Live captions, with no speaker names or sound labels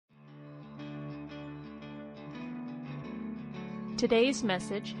Today's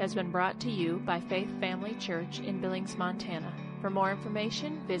message has been brought to you by Faith Family Church in Billings, Montana. For more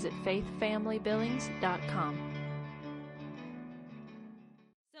information, visit faithfamilybillings.com.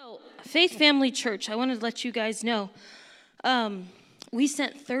 So, Faith Family Church, I wanted to let you guys know, we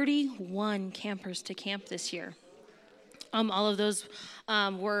sent 31 campers to camp this year. All of those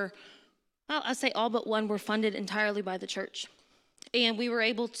were, well, I'll say all but one were funded entirely by the church. And we were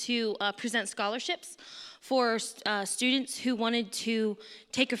able to present scholarships for students who wanted to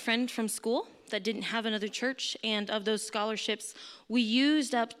take a friend from school that didn't have another church. And of those scholarships, we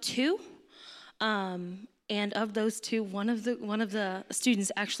used up 2. And of those 2, one of the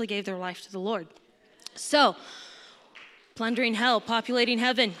students actually gave their life to the Lord. So, plundering hell, populating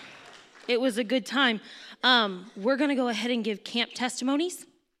heaven. It was a good time. We're going to go ahead and give camp testimonies.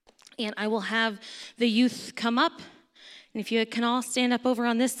 And I will have the youth come up. And if you can all stand up over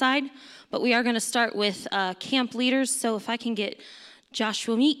on this side. But we are going to start with camp leaders. So if I can get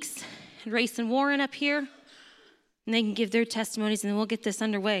Joshua Meeks and Rayson Warren up here, and they can give their testimonies, and then we'll get this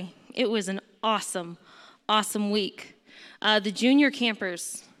underway. It was an awesome, awesome week. The junior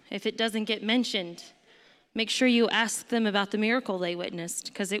campers, if it doesn't get mentioned, make sure you ask them about the miracle they witnessed,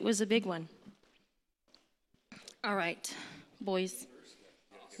 because it was a big one. All right, boys,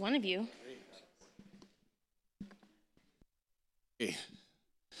 one of you. Hey.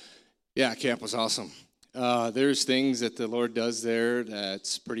 Yeah, camp was awesome. There's things that the Lord does there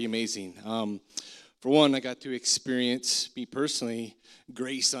that's pretty amazing. For one, I got to experience, me personally,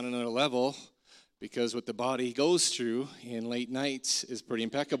 grace on another level, because what the body goes through in late nights is pretty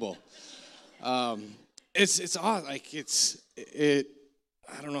impeccable. It's odd, like I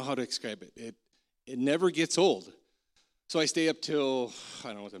don't know how to describe it. It never gets old. So I stay up till,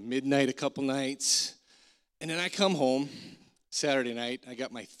 I don't know, midnight a couple nights, and then I come home. Saturday night, I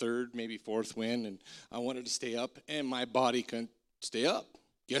got my 3rd, maybe 4th win, and I wanted to stay up, and my body couldn't stay up.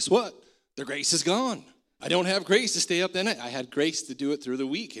 Guess what? The grace is gone. I don't have grace to stay up that night. I had grace to do it through the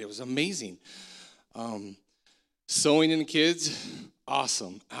week. It was amazing. Sewing in the kids,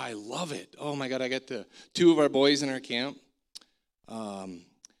 awesome. I love it. Oh, my God, I got 2 of our boys in our camp. I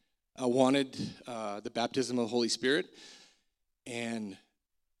wanted the baptism of the Holy Spirit, and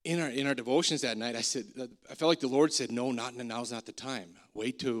in our devotions that night, I felt like the Lord said, no, now's not the time.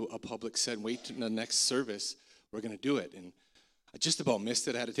 Wait till a public setting, wait till the next service, we're going to do it. And I just about missed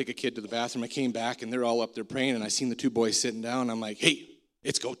it. I had to take a kid to the bathroom. I came back, and they're all up there praying, and I seen the 2 boys sitting down. I'm like, hey,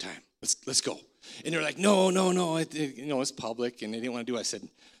 it's go time. Let's go. And they're like, no, it's public, and they didn't want to do it. I said,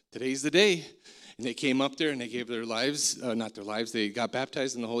 today's the day. And they came up there, and they gave their lives, they got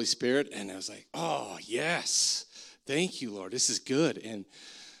baptized in the Holy Spirit, and I was like, oh, yes. Thank you, Lord. This is good. And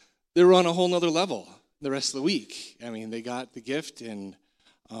they were on a whole nother level the rest of the week. I mean, they got the gift, and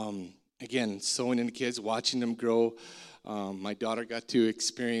again, sewing in the kids, watching them grow. My daughter got to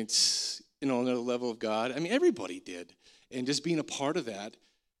experience, another level of God. I mean, everybody did, and just being a part of that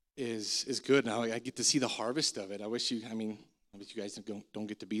is good. Now I get to see the harvest of it. I wish you guys don't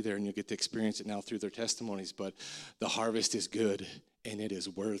get to be there, and you'll get to experience it now through their testimonies. But the harvest is good, and it is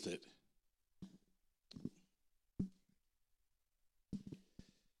worth it.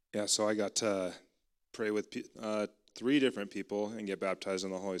 Yeah, so I got to pray with 3 different people and get baptized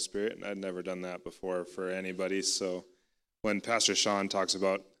in the Holy Spirit, and I'd never done that before for anybody. So when Pastor Sean talks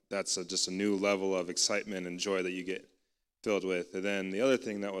about that's just a new level of excitement and joy that you get filled with. And then the other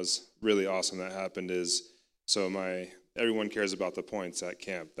thing that was really awesome that happened is, everyone cares about the points at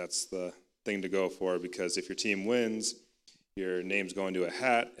camp. That's the thing to go for, because if your team wins, your name's going to a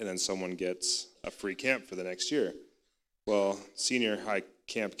hat, and then someone gets a free camp for the next year. Well, senior high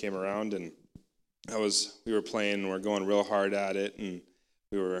camp came around, and we were playing, we're going real hard at it, and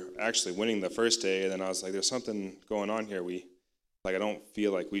we were actually winning the first day, and then I was like, there's something going on here. I don't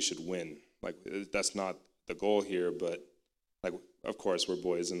feel like we should win. Like, that's not the goal here, but of course we're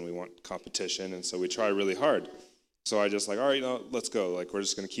boys and we want competition, and so we try really hard. So I just all right, let's go. We're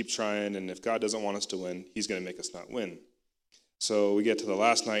just going to keep trying, and if God doesn't want us to win, he's going to make us not win. So we get to the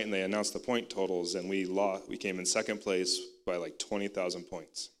last night, and they announced the point totals, and we lost. We came in 2nd place by 20,000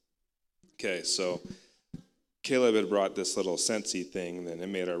 points. Okay, so Caleb had brought this little Scentsy thing, and it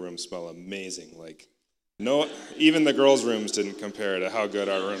made our room smell amazing. No, even the girls' rooms didn't compare to how good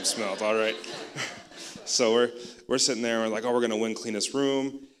our room smelled. All right, so we're sitting there, and we're like, oh, we're going to win cleanest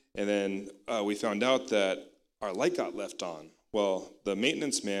room, and then we found out that our light got left on. Well, the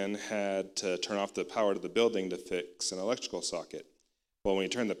maintenance man had to turn off the power to the building to fix an electrical socket. Well, when he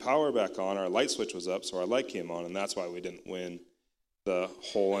turned the power back on, our light switch was up, so our light came on, and that's why we didn't win the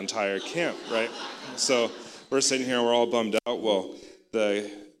whole entire camp, right? So we're sitting here, we're all bummed out. Well,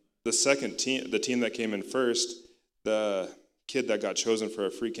 the second team, the team that came in first, the kid that got chosen for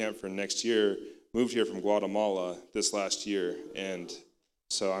a free camp for next year moved here from Guatemala this last year, and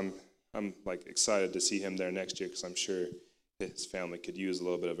so I'm like excited to see him there next year because I'm sure his family could use a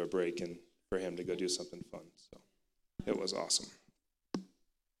little bit of a break and for him to go do something fun. So it was awesome.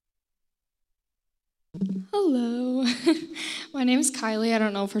 Hello. My name is Kylie. I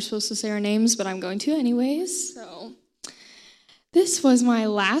don't know if we're supposed to say our names, but I'm going to anyways. So, this was my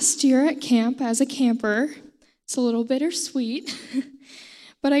last year at camp as a camper. It's a little bittersweet,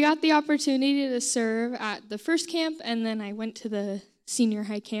 but I got the opportunity to serve at the first camp, and then I went to the senior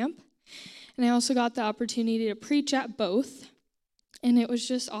high camp. And I also got the opportunity to preach at both, and it was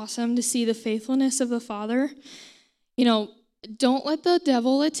just awesome to see the faithfulness of the Father. You know, don't let the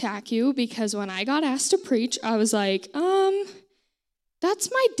devil attack you, because when I got asked to preach, I was like, that's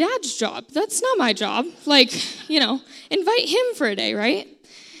my dad's job. That's not my job. Like, invite him for a day, right?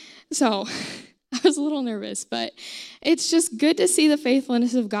 So I was a little nervous, but it's just good to see the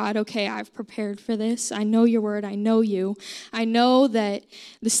faithfulness of God. Okay, I've prepared for this. I know your word. I know you. I know that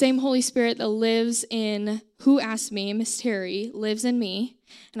the same Holy Spirit that lives in who asked me, Miss Terry, lives in me.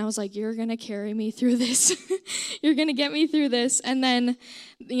 And I was like, you're going to carry me through this. You're going to get me through this. And then,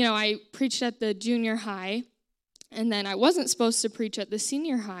 I preached at the junior high. And then I wasn't supposed to preach at the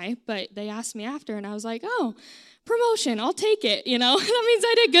senior high, but they asked me after. And I was like, oh, promotion, I'll take it. That means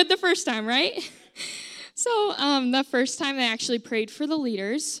I did good the first time, right? So the first time they actually prayed for the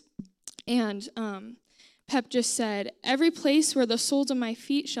leaders. And Pep just said, every place where the soles of my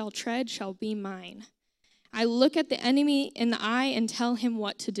feet shall tread shall be mine. I look at the enemy in the eye and tell him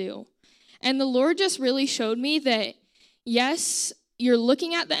what to do. And the Lord just really showed me that, yes, you're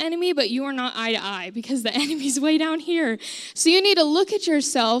looking at the enemy, but you are not eye to eye because the enemy's way down here. So you need to look at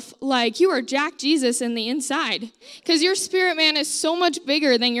yourself like you are Jack Jesus in the inside, because your spirit man is so much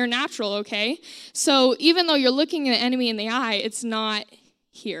bigger than your natural, okay? So even though you're looking at the enemy in the eye, it's not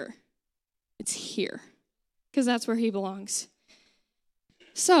here. It's here, because that's where he belongs.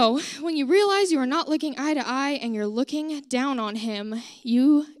 So, when you realize you are not looking eye to eye and you're looking down on him,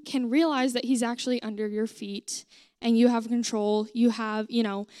 you can realize that he's actually under your feet and you have control. You have,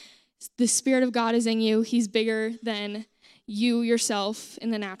 the Spirit of God is in you. He's bigger than you yourself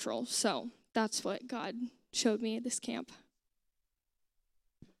in the natural. So, that's what God showed me at this camp.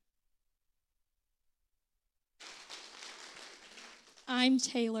 I'm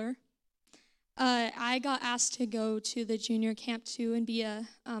Taylor. I got asked to go to the junior camp too and be a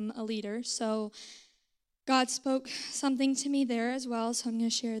leader. So God spoke something to me there as well. So I'm going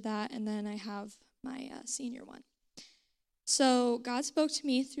to share that. And then I have my senior one. So God spoke to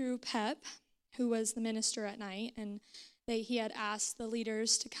me through Pep, who was the minister at night. And he had asked the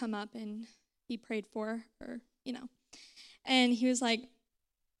leaders to come up and be prayed for, And he was like,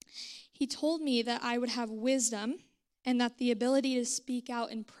 he told me that I would have wisdom and that the ability to speak out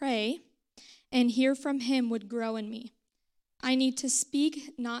and pray and hear from him would grow in me. I need to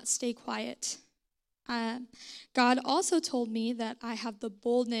speak, not stay quiet. God also told me that I have the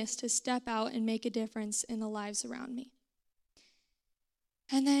boldness to step out and make a difference in the lives around me.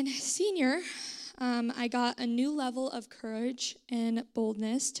 And then senior, I got a new level of courage and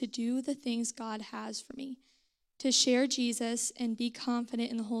boldness to do the things God has for me, to share Jesus and be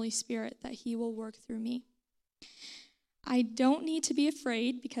confident in the Holy Spirit that he will work through me. I don't need to be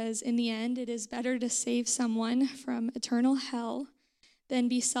afraid because in the end, it is better to save someone from eternal hell than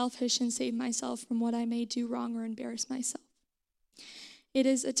be selfish and save myself from what I may do wrong or embarrass myself. It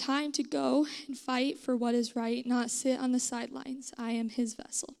is a time to go and fight for what is right, not sit on the sidelines. I am his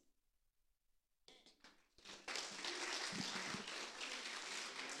vessel.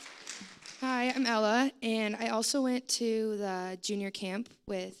 Hi, I'm Ella, and I also went to the junior camp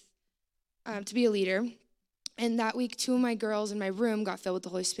to be a leader. And that week, 2 of my girls in my room got filled with the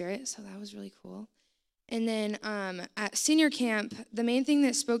Holy Spirit, so that was really cool. And then at senior camp, the main thing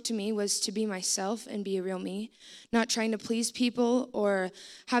that spoke to me was to be myself and be a real me, not trying to please people or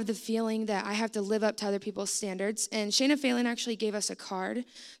have the feeling that I have to live up to other people's standards. And Shayna Phelan actually gave us a card,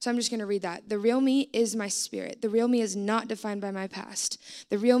 so I'm just going to read that. The real me is my spirit. The real me is not defined by my past.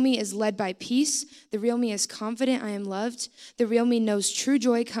 The real me is led by peace. The real me is confident I am loved. The real me knows true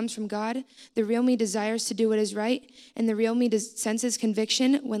joy comes from God. The real me desires to do what is right. And the real me senses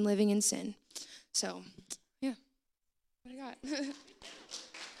conviction when living in sin. So, yeah, what I got.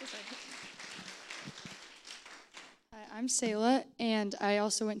 Hi, I'm Sayla, and I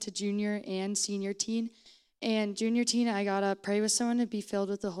also went to junior and senior teen. And junior teen, I got to pray with someone to be filled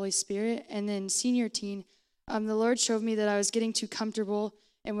with the Holy Spirit. And then senior teen, the Lord showed me that I was getting too comfortable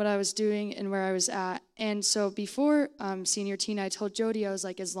and what I was doing and where I was at. And so before senior teen, I told Jody, I was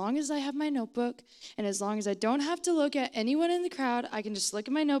like, as long as I have my notebook and as long as I don't have to look at anyone in the crowd, I can just look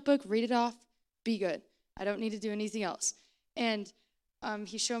at my notebook, read it off, be good. I don't need to do anything else. And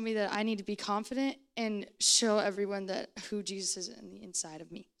he showed me that I need to be confident and show everyone that who Jesus is in the inside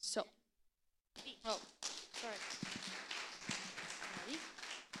of me. So, sorry.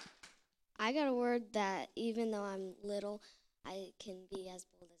 I got a word that even though I'm little, I can be as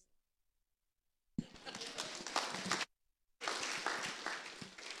bold as.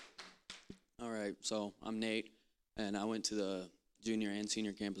 All right, so I'm Nate, and I went to the junior and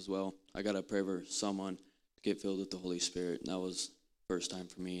senior camp as well. I got to pray for someone to get filled with the Holy Spirit, and that was first time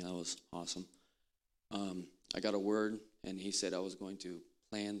for me. That was awesome. I got a word, and he said I was going to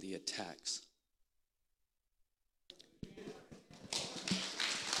plan the attacks.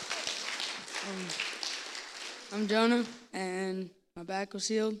 I'm Jonah, and my back was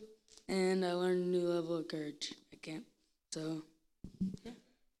healed, and I learned a new level of courage at camp. So, yeah.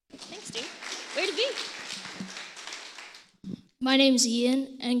 Thanks, dude. Where to be? My name's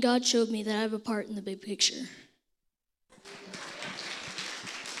Ian, and God showed me that I have a part in the big picture.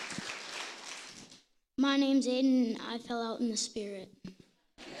 My name's Aiden, and I fell out in the Spirit.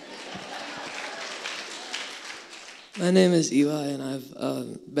 My name is Eli, and I've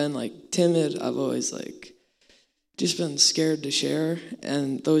been timid. I've always just been scared to share,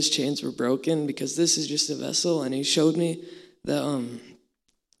 and those chains were broken because this is just a vessel. And he showed me that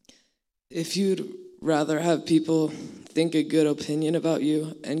if you'd rather have people think a good opinion about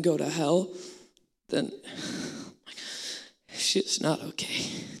you and go to hell, then shit's not okay.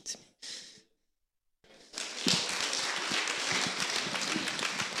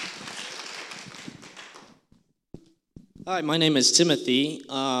 Hi, my name is Timothy.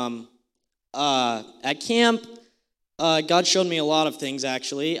 At camp, God showed me a lot of things,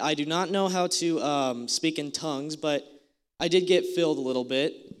 actually. I do not know how to speak in tongues, but I did get filled a little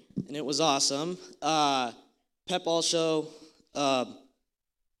bit, and it was awesome. Pep also,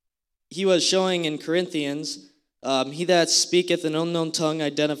 he was showing in Corinthians, he that speaketh an unknown tongue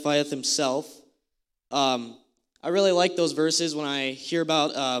identifieth himself. I really like those verses when I hear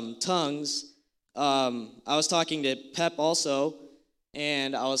about tongues. I was talking to Pep also,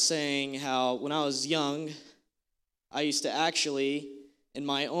 and I was saying how when I was young, I used to actually, in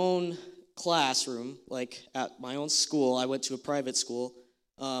my own classroom, at my own school, I went to a private school.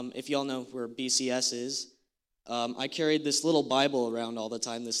 If y'all know where BCS is, I carried this little Bible around all the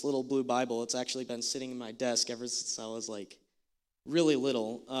time, this little blue Bible. It's actually been sitting in my desk ever since I was really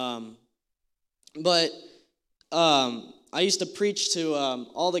little. I used to preach to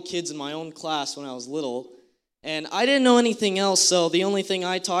all the kids in my own class when I was little, and I didn't know anything else, so the only thing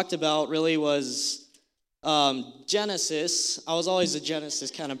I talked about really was Genesis. I was always a Genesis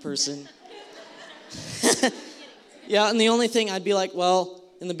kind of person. Yeah, and the only thing I'd be like, well,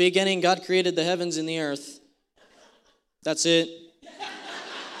 in the beginning, God created the heavens and the earth. That's it.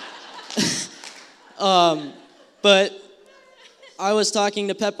 But I was talking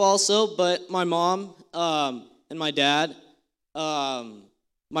to Pep also, but my mom and my dad.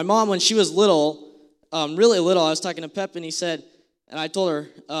 My mom, when she was little, really little, I was talking to Pep, and he said, and I told her,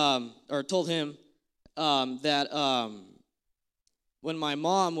 or told him, that when my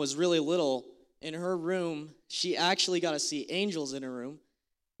mom was really little, in her room, she actually got to see angels in her room.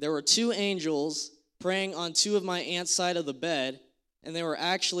 There were 2 angels praying on 2 of my aunt's side of the bed, and they were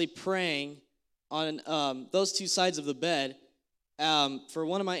actually praying on those 2 sides of the bed for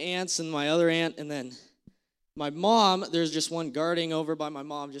one of my aunts and my other aunt, and then my mom, there's just one guarding over by my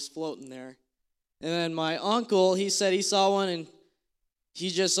mom, just floating there. And then my uncle, he said he saw one, and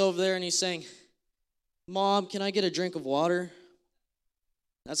he's just over there, and he's saying, Mom, can I get a drink of water?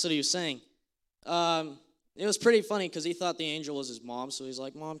 That's what he was saying. It was pretty funny because he thought the angel was his mom, so he's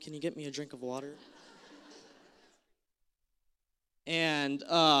like, Mom, can you get me a drink of water? And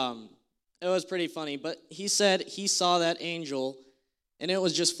it was pretty funny, but he said he saw that angel, and it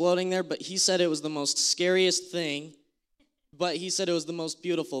was just floating there, but he said it was the most scariest thing, but he said it was the most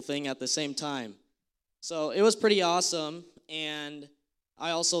beautiful thing at the same time. So it was pretty awesome, and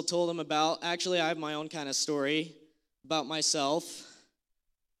I also told him actually I have my own kind of story about myself.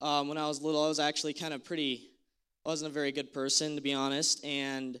 When I was little, I was actually I wasn't a very good person, to be honest,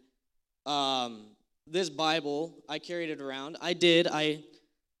 and this Bible, I carried it around. I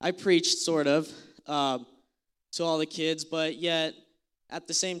preached sort of to all the kids, but yet at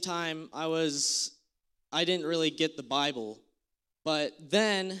the same time, I didn't really get the Bible. But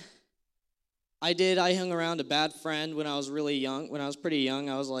then I hung around a bad friend when I was really young. When I was pretty young,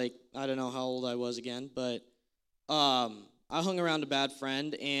 I was I don't know how old I was again, but I hung around a bad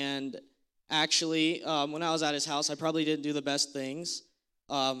friend, and actually, when I was at his house, I probably didn't do the best things.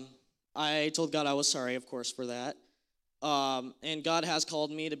 I told God I was sorry, of course, for that. And God has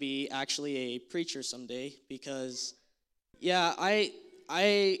called me to be actually a preacher someday because, yeah,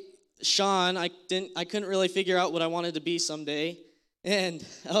 Sean, I couldn't really figure out what I wanted to be someday, and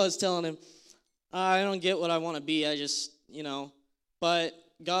I was telling him, I don't get what I want to be. I just, but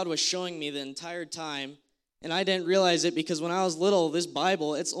God was showing me the entire time, and I didn't realize it because when I was little, this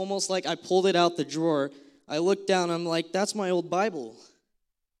Bible, it's almost like I pulled it out the drawer. I looked down, I'm like, that's my old Bible.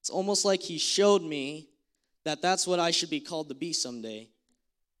 It's almost like he showed me that that's what I should be called to be someday.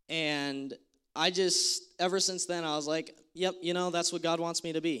 And I just, ever since then, I was like, yep, that's what God wants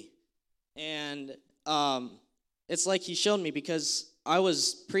me to be. And it's like he showed me because I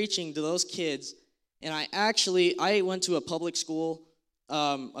was preaching to those kids, and I went to a public school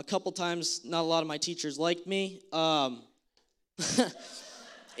a couple times. Not a lot of my teachers liked me.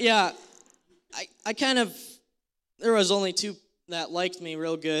 Yeah, I kind of, there was only 2 that liked me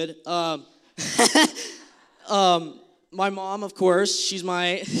real good. My mom, of course, she's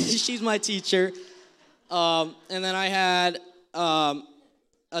my teacher. And then I had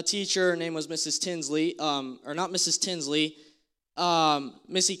a teacher, her name was Mrs. Tinsley, or not Mrs. Tinsley,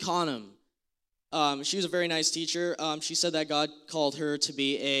 Missy Conham. She was a very nice teacher. She said that God called her to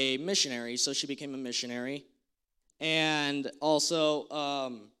be a missionary, so she became a missionary. And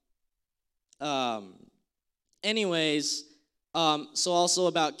also, anyways, so also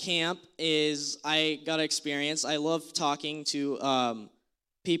about camp is I got experience. I love talking to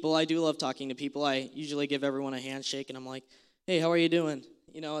people. I do love talking to people. I usually give everyone a handshake, and I'm like, hey, how are you doing?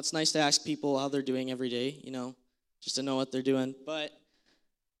 It's nice to ask people how they're doing every day, just to know what they're doing. But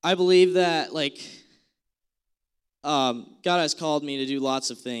I believe that, God has called me to do lots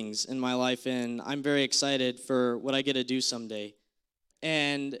of things in my life, and I'm very excited for what I get to do someday.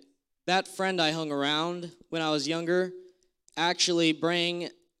 And that friend I hung around when I was younger actually bring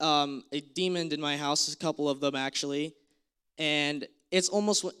a demon in my house, a couple of them actually, and it's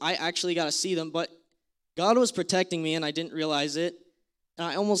almost, I actually got to see them, but God was protecting me, and I didn't realize it, and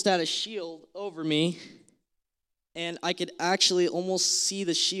I almost had a shield over me, and I could actually almost see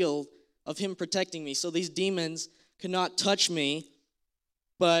the shield of him protecting me, so these demons could not touch me,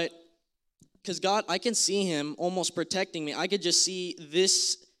 but because God, I can see him almost protecting me. I could just see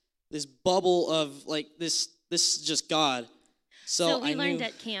this bubble of this is just God. So we learned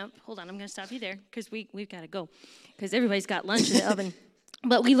at camp, hold on, I'm going to stop you there because we've got to go because everybody's got lunch in the oven.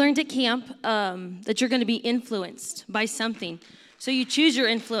 But we learned at camp that you're going to be influenced by something. So you choose your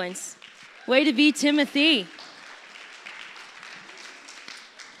influence. Way to be, Timothy.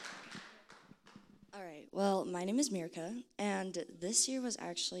 All right, well, my name is Mirka, and this year was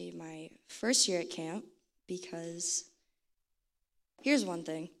actually my first year at camp because here's one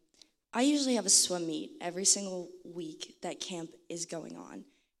thing. I usually have a swim meet every single week that camp is going on.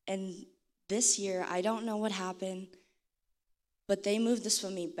 And this year, I don't know what happened, but they moved the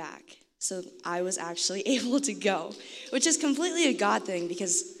swim meet back. So I was actually able to go, which is completely a God thing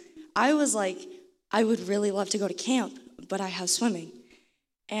because I was like, I would really love to go to camp, but I have swimming.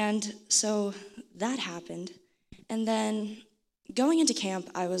 And so that happened. And then going into camp,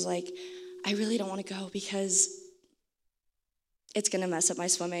 I was like, I really don't want to go because it's going to mess up my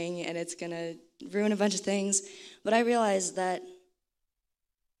swimming and it's going to ruin a bunch of things. But I realized that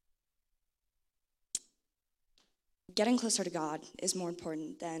getting closer to God is more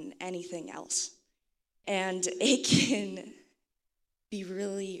important than anything else. And it can be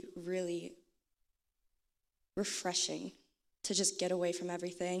really, really refreshing to just get away from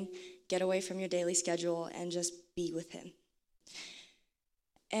everything, get away from your daily schedule, and just be with him.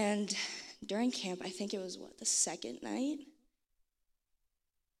 And during camp, I think it was, the second night?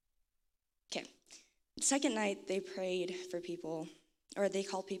 Okay. Second night, they prayed for people, or they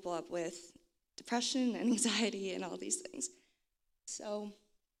called people up with depression and anxiety and all these things. So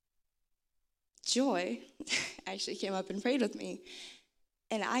Joy actually came up and prayed with me.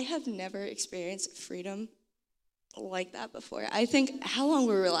 And I have never experienced freedom like that before. I think, how long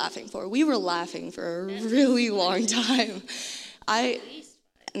were we laughing for? We were laughing for a really long time.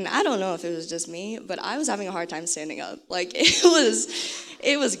 And I don't know if it was just me, but I was having a hard time standing up.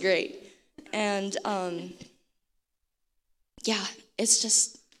 It was great. And yeah, it's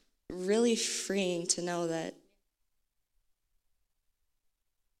just really freeing to know that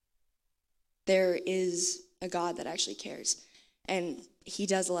there is a God that actually cares. And he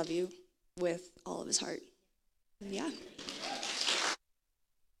does love you with all of his heart. Yeah.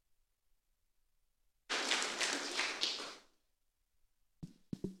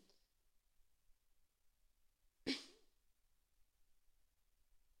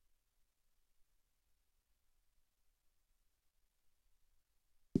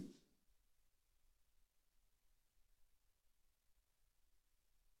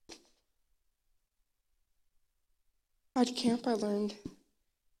 At camp, I learned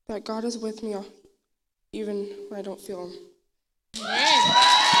that God is with me even when I don't feel Him.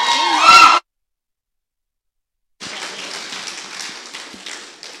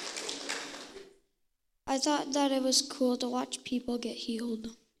 I thought that it was cool to watch people get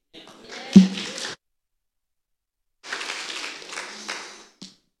healed.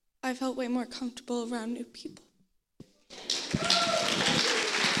 I felt way more comfortable around new people.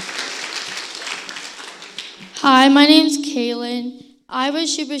 Hi, my name's Kaylin. I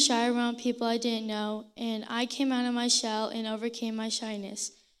was super shy around people I didn't know, and I came out of my shell and overcame my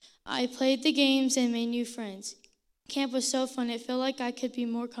shyness. I played the games and made new friends. Camp was so fun. It felt like I could be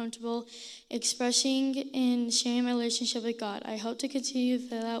more comfortable expressing and sharing my relationship with God. I hope to continue to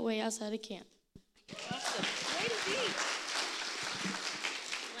feel that way outside of camp. Awesome. Way to be.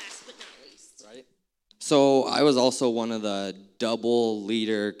 Last but not least. Right. So I was also one of the double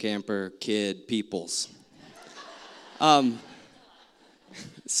leader camper kid peoples.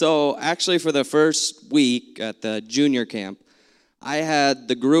 So actually for the first week at the junior camp, I had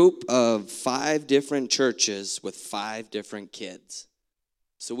the group of 5 different churches with 5 different kids.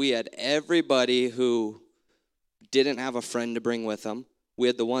 So we had everybody who didn't have a friend to bring with them. We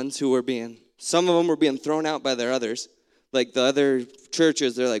had the ones who were some of them were being thrown out by their others. Like the other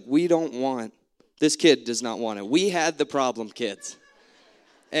churches, they're like, this kid does not want it. We had the problem kids.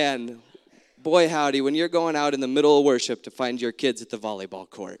 And boy, howdy, when you're going out in the middle of worship to find your kids at the volleyball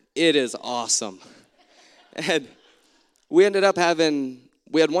court, it is awesome. And we ended up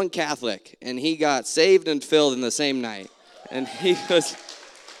we had one Catholic, and he got saved and filled in the same night. And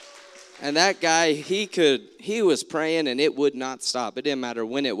and that guy, he was praying, and it would not stop. It didn't matter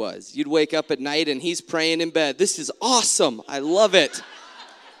when it was. You'd wake up at night, and he's praying in bed. This is awesome. I love it.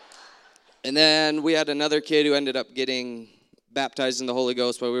 And then we had another kid who ended up getting baptized in the Holy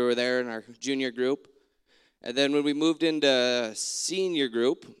Ghost while we were there in our junior group. And then when we moved into senior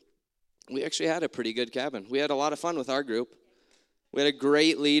group, we actually had a pretty good cabin. We had a lot of fun with our group. We had a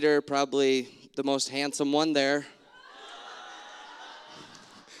great leader, probably the most handsome one there.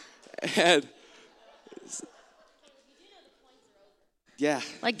 And yeah.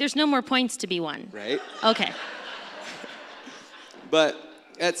 Like there's no more points to be won. Right? Okay. But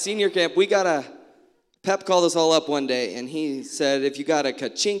at senior camp, Pep called us all up one day, and he said, if you got a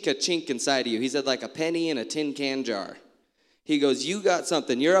chink inside of you, he said like a penny in a tin can jar. He goes, you got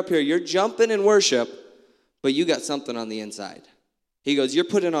something. You're up here, you're jumping in worship, but you got something on the inside. He goes, you're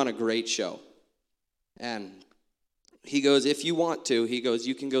putting on a great show. And he goes, if you want to, he goes,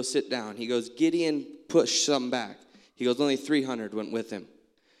 you can go sit down. He goes, Gideon pushed some back. He goes, only 300 went with him.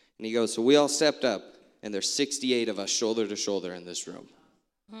 And he goes, so we all stepped up, and there's 68 of us shoulder to shoulder in this room.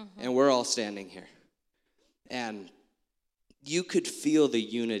 Mm-hmm. And we're all standing here. And you could feel the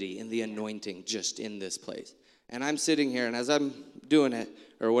unity and the anointing just in this place. And I'm sitting here, and as I'm doing it,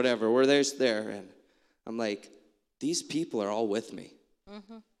 or whatever, we're there, and I'm like, these people are all with me.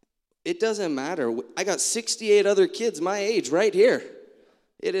 Mm-hmm. It doesn't matter. I got 68 other kids my age right here.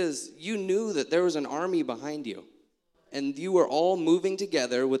 You knew that there was an army behind you. And you were all moving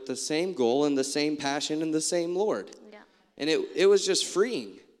together with the same goal and the same passion and the same Lord. Yeah. And it was just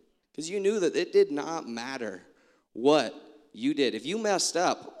freeing. Because you knew that it did not matter what you did. If you messed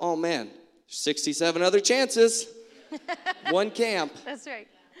up, oh man, 67 other chances. One camp. That's right.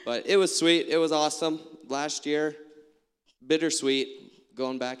 But it was sweet. It was awesome. Last year, bittersweet,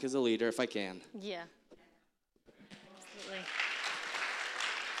 going back as a leader if I can. Yeah. Absolutely.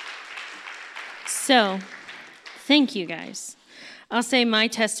 So, thank you guys. I'll say my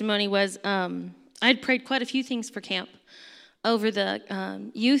testimony was I'd prayed quite a few things for camp. Over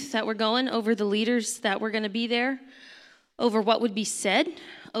the youth that were going, over the leaders that were going to be there, over what would be said,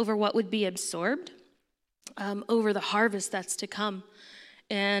 over what would be absorbed, over the harvest that's to come.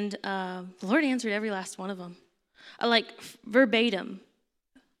 And the Lord answered every last one of them. Verbatim,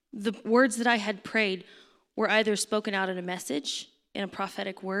 the words that I had prayed were either spoken out in a message, in a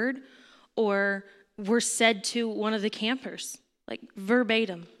prophetic word, or were said to one of the campers, like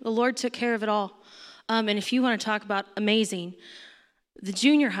verbatim. The Lord took care of it all. And if you want to talk about amazing, the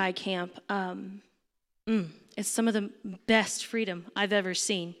junior high camp, it's some of the best freedom I've ever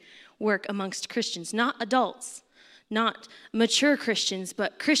seen work amongst Christians. Not adults, not mature Christians,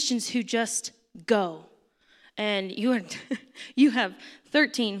 but Christians who just go. And you have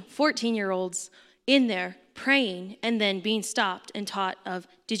 13, 14-year-olds in there praying and then being stopped and taught of,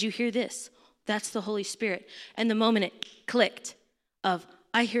 did you hear this? That's the Holy Spirit. And the moment it clicked of,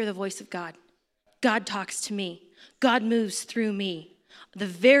 I hear the voice of God. God talks to me. God moves through me. The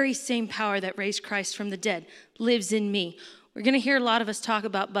very same power that raised Christ from the dead lives in me. We're going to hear a lot of us talk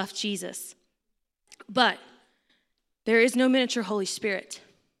about buff Jesus. But There is no miniature Holy Spirit.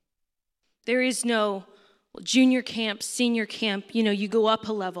 There is no junior camp, senior camp, you go up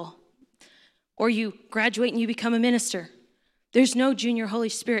a level. Or you graduate and you become a minister. There's no junior Holy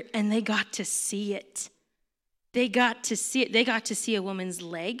Spirit, and they got to see it. They got to see it. They got to see a woman's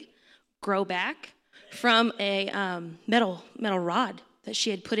leg grow back from a metal rod that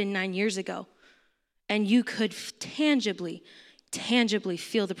she had put in 9 years ago. And you could tangibly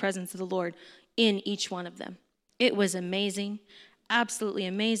feel the presence of the Lord in each one of them. It was amazing, absolutely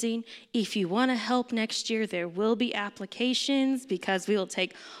amazing. If you want to help next year, there will be applications because we will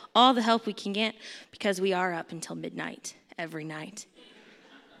take all the help we can get because we are up until midnight every night.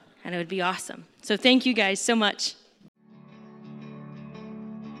 And it would be awesome. So thank you guys so much.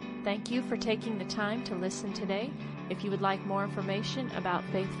 Thank you for taking the time to listen today. If you would like more information about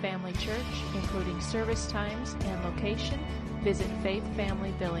Faith Family Church, including service times and location, visit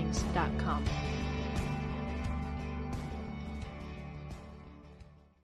faithfamilybillings.com.